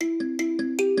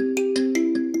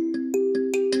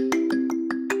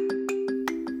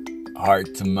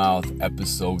Heart to Mouth,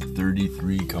 episode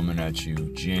 33 coming at you,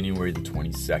 January the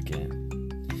 22nd.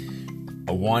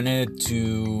 I wanted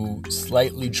to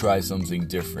slightly try something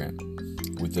different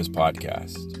with this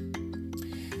podcast.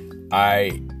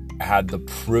 I had the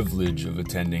privilege of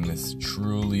attending this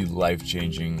truly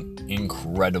life-changing,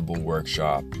 incredible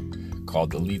workshop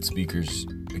called the Elite Speakers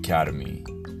Academy.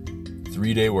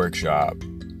 3-day workshop.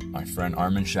 My friend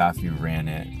Armin Shaffi ran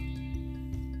it.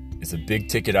 It's a big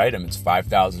ticket item. It's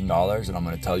 $5,000, and I'm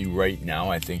going to tell you right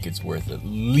now, I think it's worth at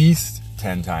least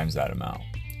 10 times that amount.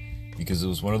 Because it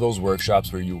was one of those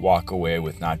workshops where you walk away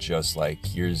with not just like,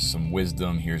 here's some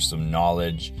wisdom, here's some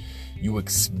knowledge. You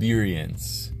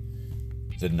experience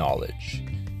the knowledge.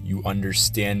 You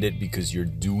understand it because you're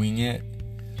doing it.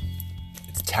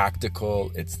 It's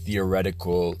tactical, it's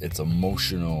theoretical, it's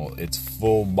emotional, it's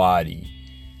full body.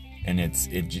 And it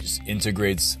just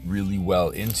integrates really well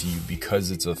into you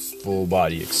because it's a full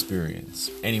body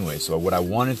experience. Anyway, so what I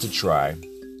wanted to try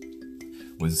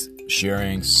was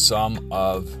sharing some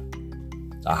of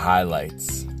the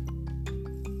highlights.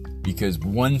 Because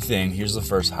one thing, here's the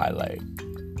first highlight.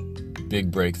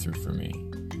 Big breakthrough for me.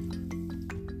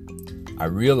 I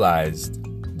realized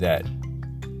that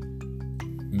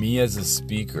me as a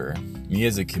speaker, me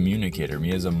as a communicator,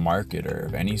 me as a marketer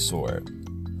of any sort,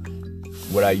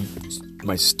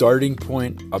 my starting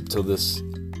point up till this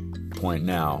point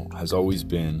now has always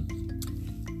been,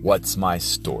 what's my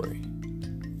story?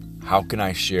 How can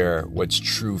I share what's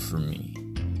true for me?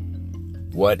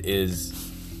 What is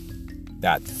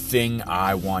that thing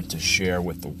I want to share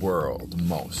with the world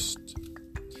most?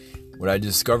 What I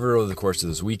discovered over the course of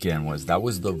this weekend was that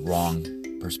was the wrong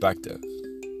perspective.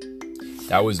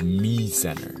 That was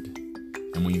me-centered.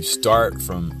 And when you start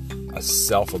from a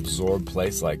self-absorbed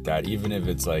place like that, even if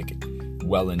it's like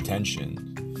well-intentioned,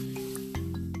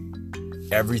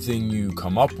 everything you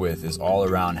come up with is all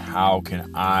around how can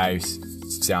I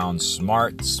sound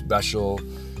smart, special,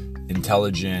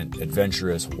 intelligent,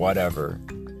 adventurous, whatever,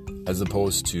 as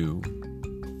opposed to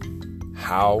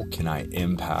how can I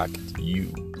impact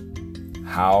you?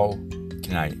 How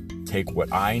can I take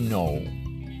what I know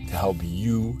to help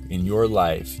you in your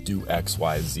life do X,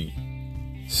 Y, Z?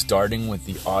 Starting with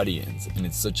the audience. And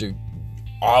it's such an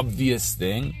obvious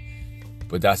thing,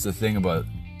 but that's the thing about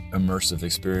immersive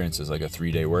experiences like a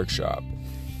 3-day workshop.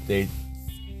 They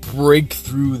break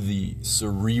through the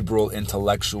cerebral,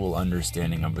 intellectual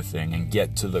understanding of a thing and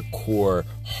get to the core,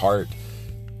 heart,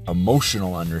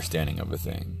 emotional understanding of a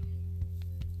thing.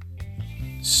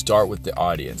 Start with the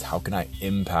audience. How can I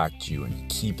impact you? And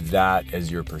keep that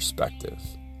as your perspective.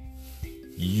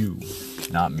 You,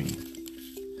 not me.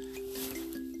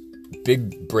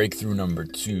 Big breakthrough number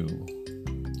 2.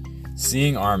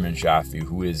 Seeing Armin Shaffi,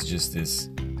 who is just this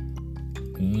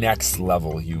next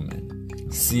level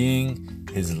human. Seeing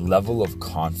his level of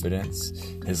confidence,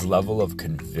 his level of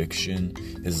conviction,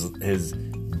 his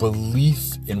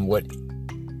belief in what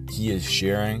he is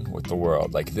sharing with the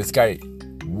world. Like, this guy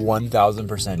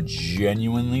 1000%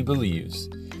 genuinely believes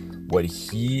what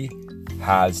he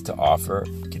has to offer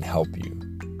can help you.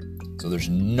 So there's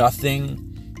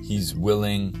nothing he's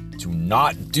willing to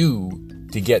not do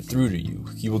to get through to you.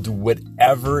 He will do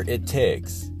whatever it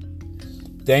takes.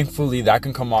 Thankfully, that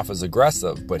can come off as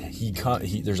aggressive, but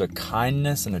there's a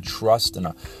kindness and a trust and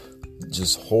a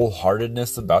just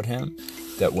wholeheartedness about him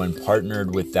that when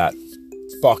partnered with that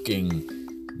fucking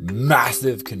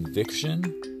massive conviction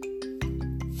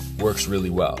works really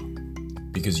well,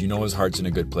 because you know his heart's in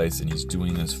a good place and he's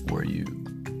doing this for you.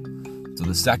 So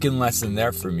the second lesson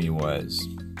there for me was,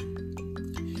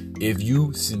 if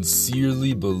you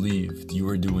sincerely believed you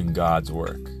were doing God's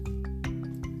work,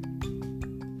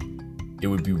 it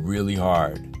would be really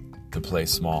hard to play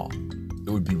small.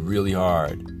 It would be really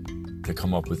hard to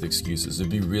come up with excuses.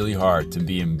 It'd be really hard to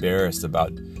be embarrassed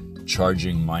about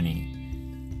charging money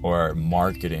or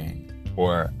marketing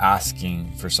or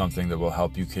asking for something that will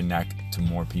help you connect to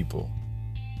more people.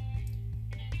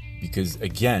 Because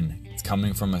again, it's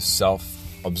coming from a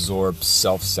self-absorbed,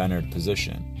 self-centered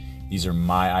position. These are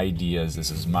my ideas.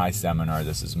 This is my seminar.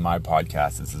 This is my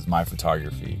podcast. This is my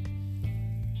photography.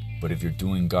 But if you're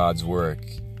doing God's work,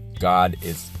 God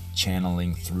is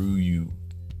channeling through you.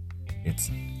 It's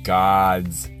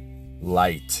God's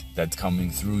light that's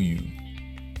coming through you.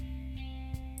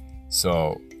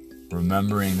 So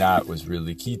remembering that was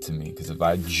really key to me, because if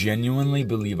I genuinely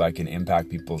believe I can impact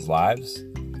people's lives,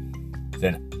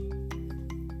 then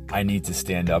I need to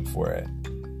stand up for it.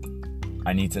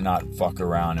 I need to not fuck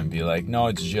around and be like, no,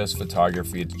 it's just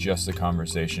photography. It's just a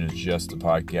conversation. It's just a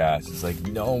podcast. It's like,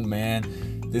 no,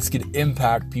 man, this could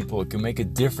impact people. It can make a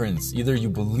difference. Either you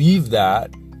believe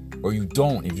that or you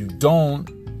don't. If you don't,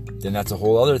 then that's a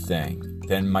whole other thing.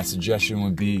 Then my suggestion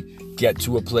would be get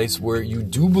to a place where you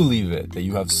do believe it, that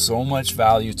you have so much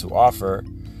value to offer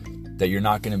that you're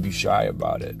not going to be shy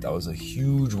about it. That was a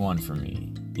huge one for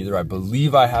me. Either I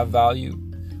believe I have value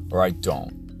or I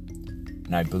don't.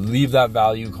 And I believe that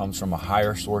value comes from a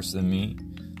higher source than me.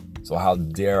 So how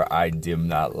dare I dim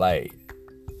that light?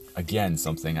 Again,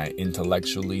 something I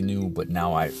intellectually knew, but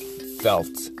now I felt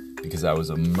because I was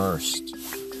immersed.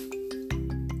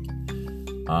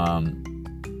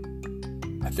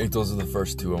 I think those are the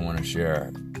first two I want to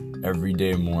share. Every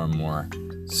day more and more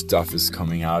stuff is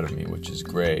coming out of me, which is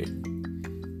great.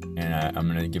 And I'm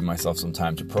going to give myself some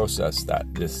time to process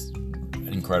this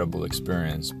incredible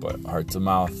experience. But Heart to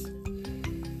Mouth,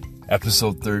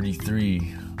 episode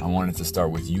 33, I wanted to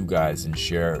start with you guys and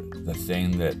share the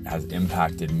thing that has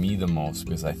impacted me the most,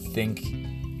 because I think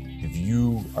if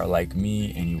you are like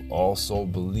me and you also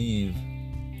believe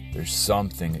there's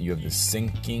something, you have this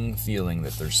sinking feeling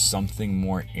that there's something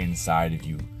more inside of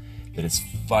you that is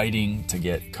fighting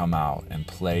to come out and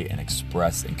play and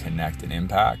express and connect and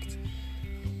impact,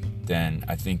 then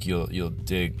I think you'll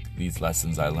dig these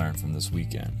lessons I learned from this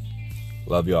weekend.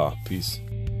 Love y'all. Peace.